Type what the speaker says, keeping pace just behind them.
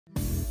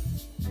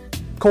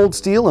Cold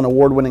Steel and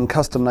award-winning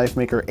custom knife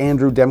maker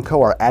Andrew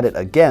Demko are at it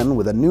again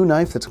with a new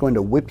knife that's going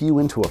to whip you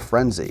into a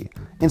frenzy.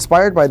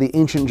 Inspired by the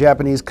ancient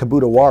Japanese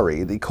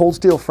Kabutowari, the Cold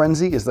Steel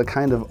Frenzy is the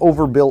kind of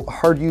overbuilt,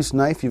 hard-use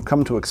knife you've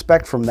come to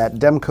expect from that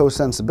Demko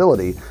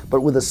sensibility,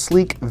 but with a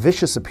sleek,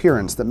 vicious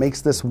appearance that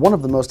makes this one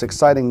of the most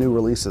exciting new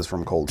releases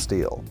from Cold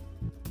Steel.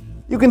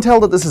 You can tell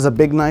that this is a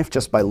big knife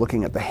just by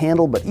looking at the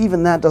handle, but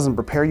even that doesn't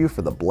prepare you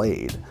for the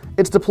blade.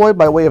 It's deployed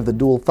by way of the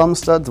dual thumb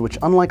studs, which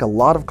unlike a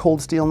lot of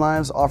Cold Steel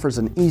knives, offers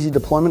an easy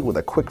deployment with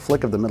a quick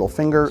flick of the middle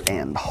finger,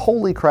 and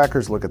holy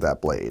crackers, look at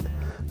that blade.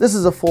 This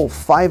is a full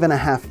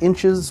 5.5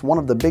 inches, one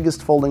of the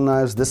biggest folding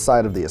knives this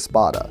side of the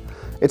Espada.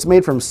 It's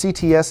made from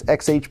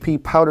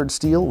CTS-XHP powdered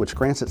steel, which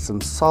grants it some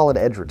solid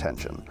edge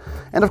retention.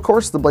 And of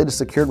course, the blade is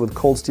secured with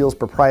Cold Steel's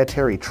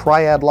proprietary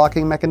triad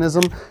locking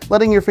mechanism,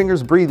 letting your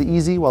fingers breathe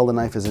easy while the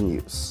knife is in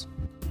use.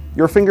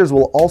 Your fingers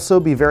will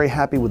also be very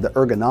happy with the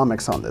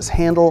ergonomics on this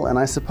handle, and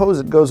I suppose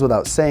it goes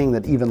without saying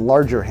that even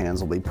larger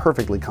hands will be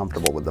perfectly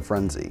comfortable with the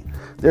Frenzy.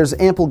 There's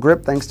ample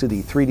grip thanks to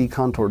the 3D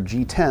contoured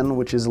G10,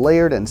 which is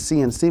layered and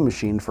CNC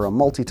machined for a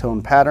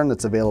multi-tone pattern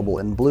that's available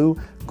in blue,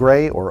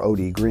 gray, or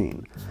OD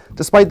green.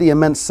 Despite the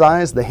immense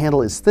size, the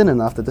handle is thin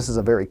enough that this is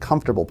a very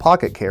comfortable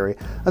pocket carry,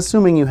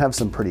 assuming you have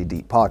some pretty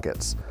deep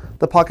pockets.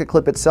 The pocket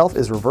clip itself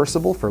is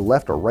reversible for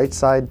left or right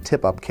side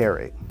tip-up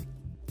carry.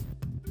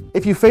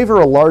 If you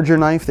favor a larger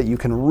knife that you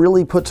can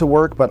really put to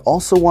work but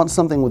also want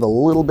something with a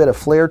little bit of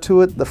flair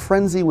to it, the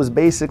Frenzy was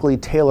basically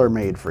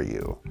tailor-made for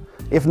you.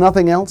 If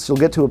nothing else, you'll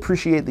get to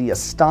appreciate the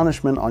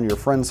astonishment on your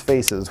friends'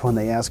 faces when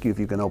they ask you if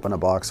you can open a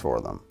box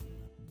for them.